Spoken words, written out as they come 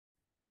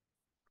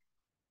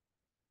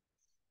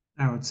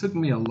Now, it took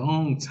me a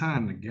long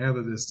time to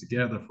gather this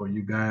together for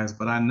you guys,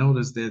 but I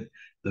noticed that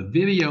the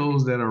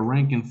videos that are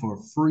ranking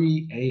for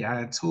free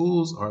AI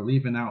tools are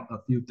leaving out a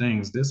few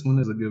things. This one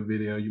is a good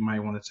video. You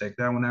might want to check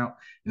that one out.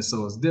 And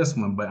so is this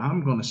one, but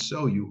I'm going to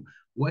show you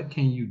what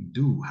can you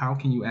do? How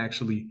can you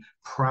actually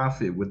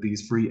profit with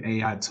these free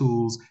AI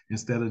tools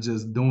instead of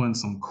just doing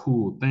some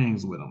cool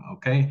things with them,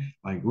 okay?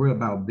 Like we're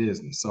about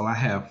business. So I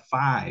have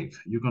five.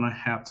 You're going to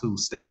have to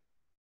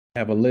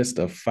have a list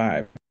of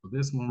five.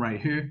 This one right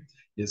here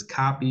is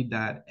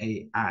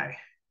copy.ai.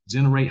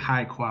 Generate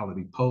high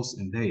quality posts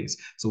in days.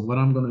 So what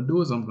I'm going to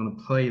do is I'm going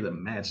to play the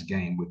match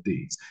game with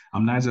these.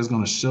 I'm not just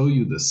going to show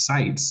you the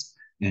sites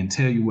and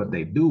tell you what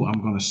they do. I'm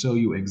going to show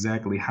you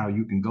exactly how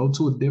you can go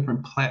to a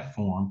different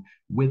platform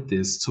with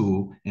this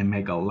tool and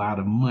make a lot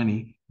of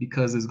money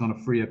because it's going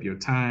to free up your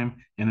time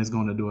and it's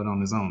going to do it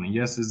on its own. And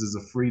yes, this is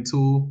a free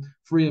tool.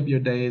 Free up your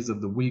days of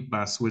the week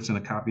by switching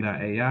to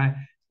copy.ai.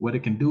 What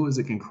it can do is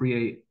it can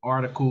create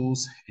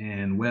articles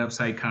and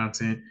website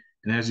content.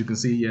 And as you can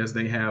see, yes,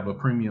 they have a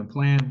premium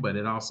plan, but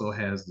it also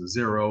has the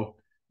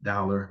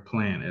 $0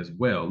 plan as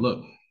well.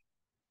 Look,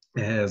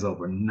 it has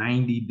over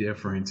 90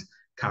 different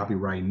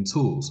copywriting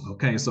tools.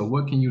 Okay, so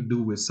what can you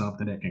do with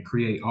something that can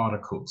create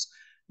articles?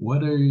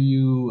 What are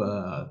you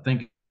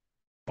thinking?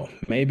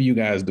 Maybe you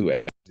guys do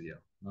SEO.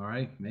 All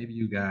right, maybe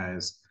you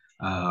guys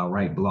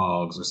write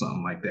blogs or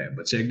something like that.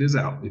 But check this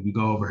out. If you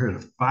go over here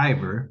to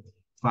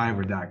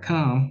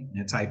Fiverr.com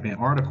and type in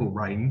article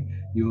writing,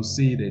 you'll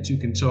see that you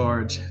can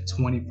charge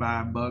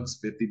 25 bucks,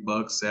 50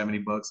 bucks, 70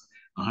 bucks,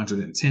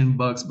 110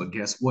 bucks. But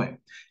guess what?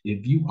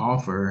 If you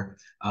offer,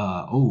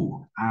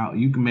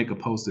 you can make a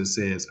post that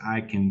says, I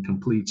can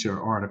complete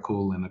your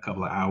article in a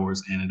couple of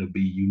hours and it'll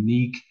be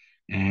unique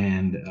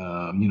and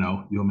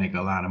you'll make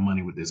a lot of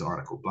money with this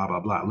article, blah, blah,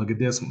 blah. Look at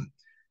this one.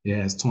 It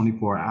has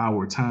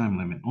 24-hour time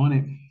limit on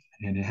it,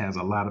 and it has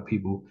a lot of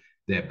people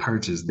that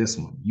purchase this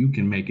one. You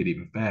can make it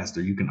even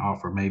faster. You can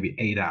offer maybe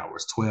 8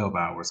 hours, 12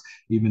 hours,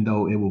 even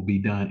though it will be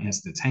done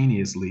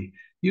instantaneously.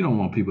 You don't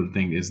want people to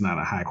think it's not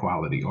a high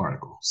quality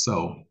article.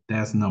 So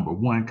that's number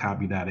one,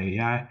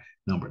 copy.ai.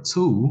 Number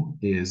two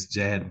is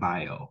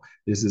JadBio.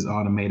 This is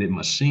automated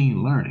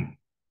machine learning.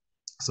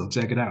 So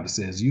check it out. It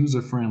says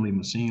user-friendly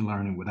machine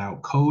learning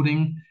without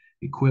coding,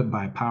 equipped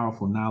by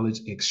powerful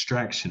knowledge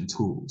extraction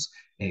tools.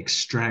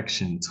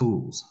 Extraction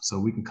tools. So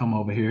we can come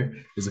over here.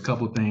 There's a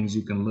couple of things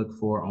you can look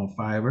for on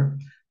Fiverr.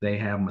 They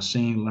have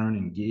machine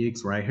learning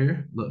gigs right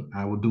here. Look,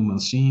 I will do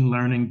machine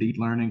learning, deep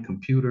learning,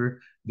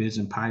 computer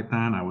vision,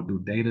 Python. I will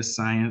do data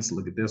science.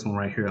 Look at this one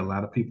right here. A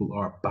lot of people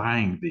are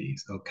buying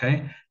these,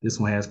 okay? This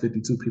one has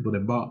 52 people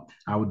that bought.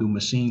 I will do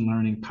machine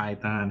learning,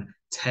 Python,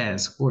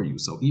 task for you.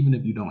 So even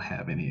if you don't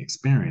have any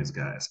experience,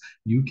 guys,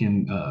 you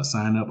can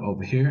sign up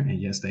over here. And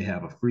yes, they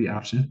have a free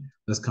option.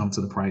 Let's come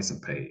to the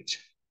pricing page.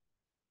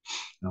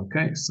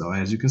 Okay, so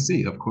as you can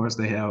see, of course,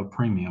 they have a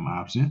premium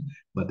option,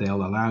 but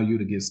they'll allow you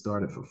to get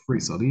started for free.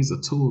 So these are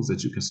tools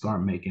that you can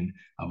start making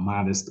a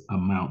modest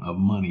amount of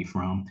money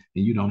from,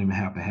 and you don't even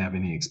have to have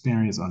any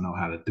experience or know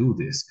how to do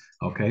this.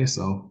 Okay,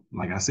 so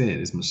like I said,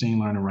 it's machine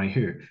learning right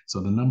here.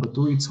 So the number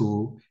three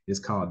tool is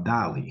called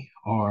Dolly,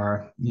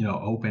 or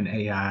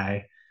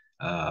OpenAI.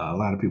 A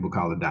lot of people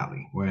call it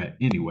Dolly. Where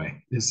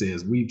anyway, it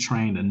says we've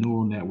trained a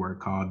neural network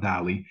called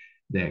Dolly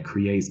that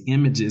creates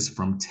images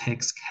from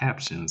text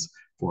captions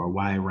for a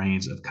wide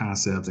range of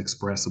concepts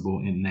expressible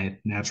in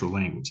natural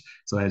language.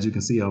 So as you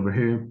can see over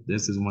here,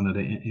 this is one of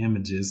the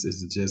images.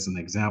 This is just an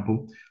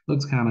example.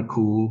 Looks kind of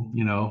cool,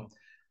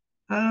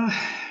 uh,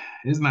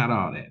 it's not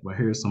all that, but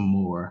here's some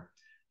more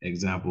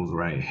examples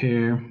right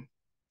here.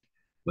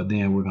 But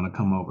then we're going to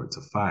come over to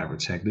Fiverr.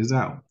 Check this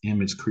out.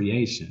 Image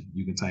creation.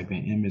 You can type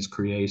in image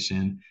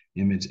creation,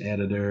 image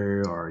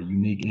editor, or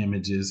unique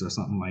images or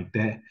something like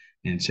that.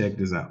 And check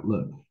this out.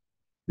 Look,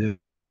 there's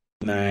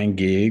 9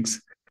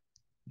 gigs.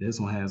 This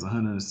one has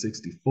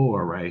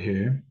 164 right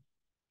here.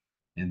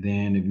 And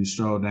then if you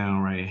scroll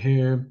down right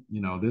here,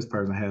 this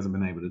person hasn't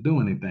been able to do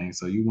anything.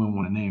 So you wouldn't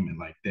want to name it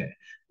like that,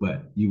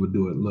 but you would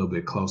do it a little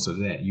bit closer to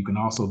that. You can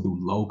also do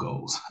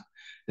logos.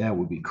 That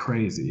would be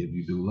crazy if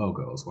you do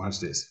logos. Watch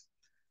this.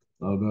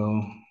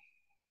 Logo.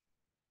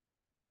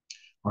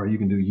 Or you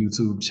can do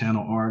YouTube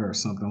channel art or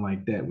something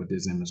like that with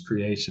this image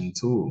creation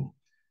tool.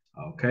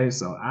 Okay,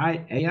 so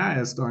AI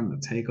is starting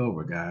to take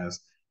over, guys.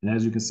 And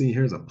as you can see,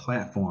 here's a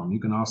platform. You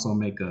can also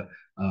make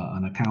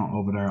an account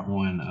over there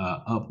on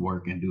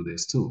Upwork and do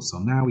this too. So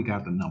now we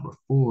got the number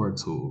 4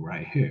 tool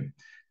right here,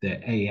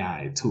 the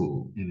AI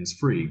tool, and it's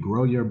free.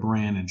 Grow your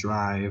brand and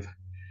drive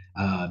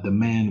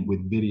demand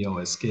with video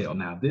at scale.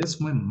 Now, this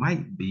one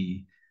might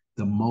be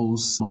the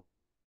most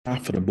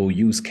profitable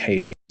use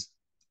case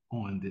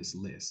on this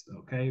list,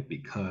 okay?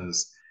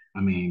 Because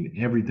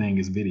everything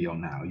is video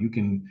now. You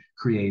can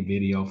create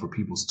video for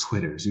people's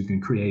Twitters. You can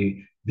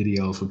create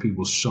videos for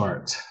people's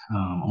shorts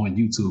on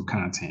YouTube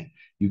content.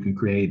 You can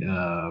create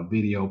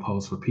video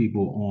posts for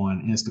people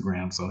on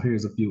Instagram. So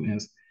here's a few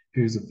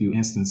Here's a few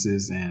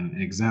instances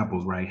and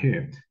examples right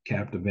here.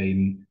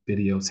 Captivating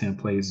video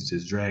templates,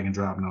 just drag and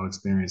drop, no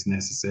experience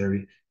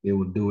necessary. It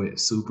will do it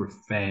super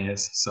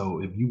fast.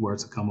 So if you were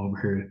to come over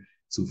here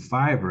to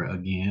Fiverr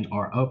again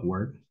or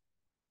Upwork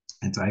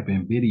and type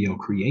in video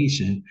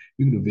creation,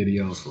 you can do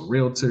videos for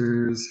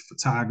realtors,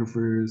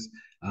 photographers,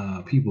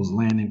 people's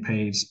landing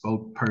page,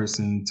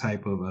 spokesperson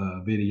type of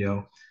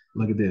video.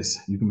 Look at this.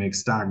 You can make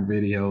stock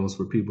videos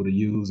for people to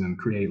use and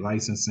create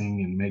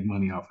licensing and make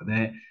money off of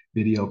that.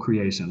 Video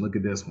creation. Look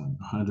at this one,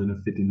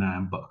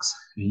 159 bucks.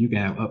 And you can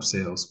have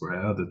upsells for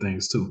other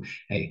things too.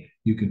 Hey,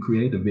 you can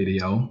create a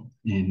video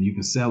and you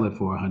can sell it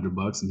for 100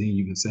 bucks. And then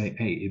you can say,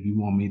 hey, if you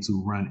want me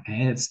to run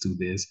ads to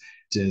this,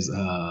 just,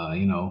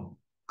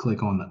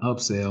 click on the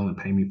upsell and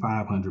pay me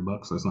 500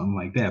 bucks or something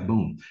like that.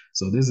 Boom.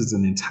 So this is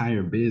an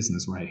entire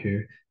business right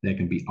here that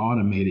can be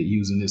automated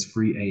using this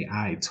free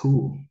AI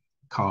tool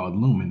called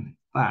Lumen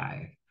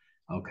 5.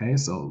 Okay,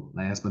 so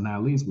last but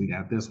not least, we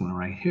got this one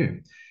right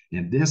here.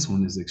 And this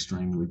one is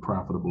extremely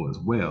profitable as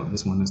well.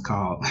 This one is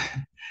called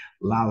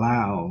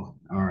Lalal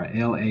or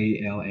Lal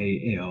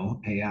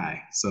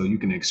AI. So you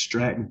can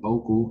extract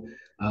vocal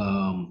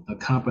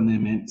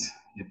accompaniment,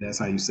 if that's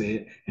how you say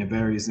it, and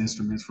various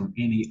instruments from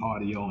any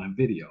audio and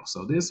video.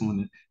 So this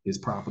one is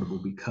profitable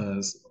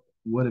because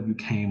what if you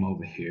came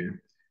over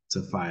here to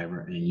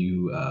Fiverr and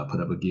you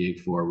put up a gig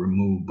for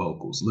remove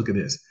vocals? Look at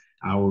this.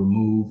 I'll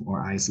remove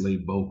or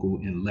isolate vocal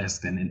in less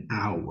than an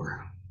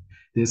hour.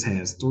 This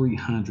has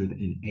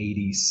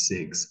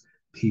 386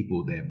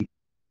 people that.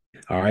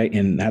 All right,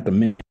 and not to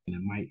mention,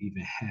 it might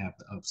even have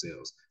the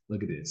upsells.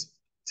 Look at this,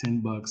 10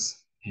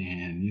 bucks,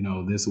 and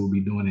this will be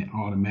doing it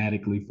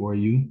automatically for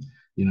you.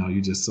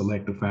 You just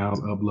select the files,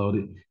 upload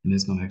it, and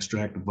it's going to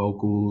extract the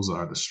vocals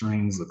or the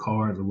strings, the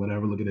chords, or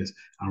whatever. Look at this.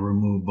 I'll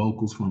remove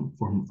vocals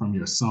from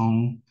your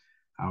song.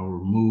 I'll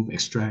remove,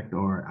 extract,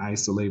 or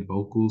isolate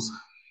vocals.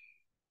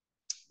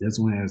 This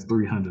one has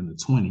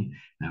 320.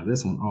 Now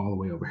this one all the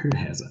way over here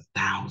has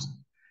 1,000.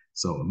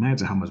 So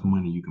imagine how much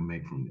money you can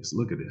make from this.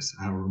 Look at this.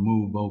 I'll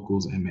remove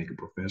vocals and make a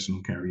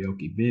professional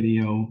karaoke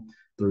video.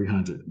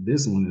 300.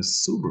 This one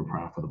is super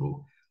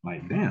profitable.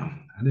 Like,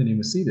 damn, I didn't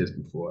even see this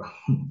before.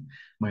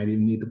 Might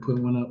even need to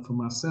put one up for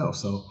myself.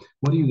 So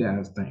what do you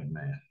guys think,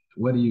 man?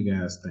 What do you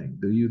guys think?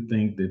 Do you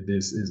think that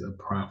this is a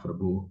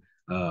profitable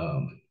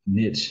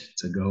niche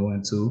to go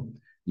into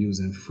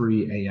using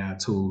free AI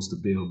tools to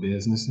build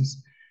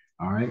businesses?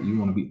 All right, you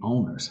want to be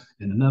owners.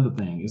 And another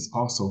thing, it's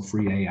also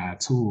free AI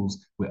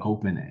tools with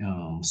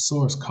open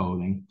source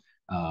coding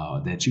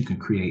that you can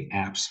create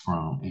apps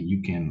from, and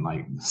you can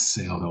like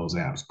sell those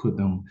apps, put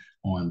them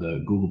on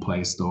the Google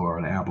Play Store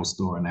or the Apple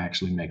Store, and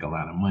actually make a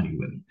lot of money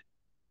with them.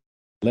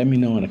 Let me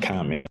know in the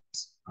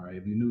comments. All right,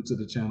 if you're new to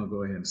the channel,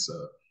 go ahead and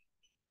sub.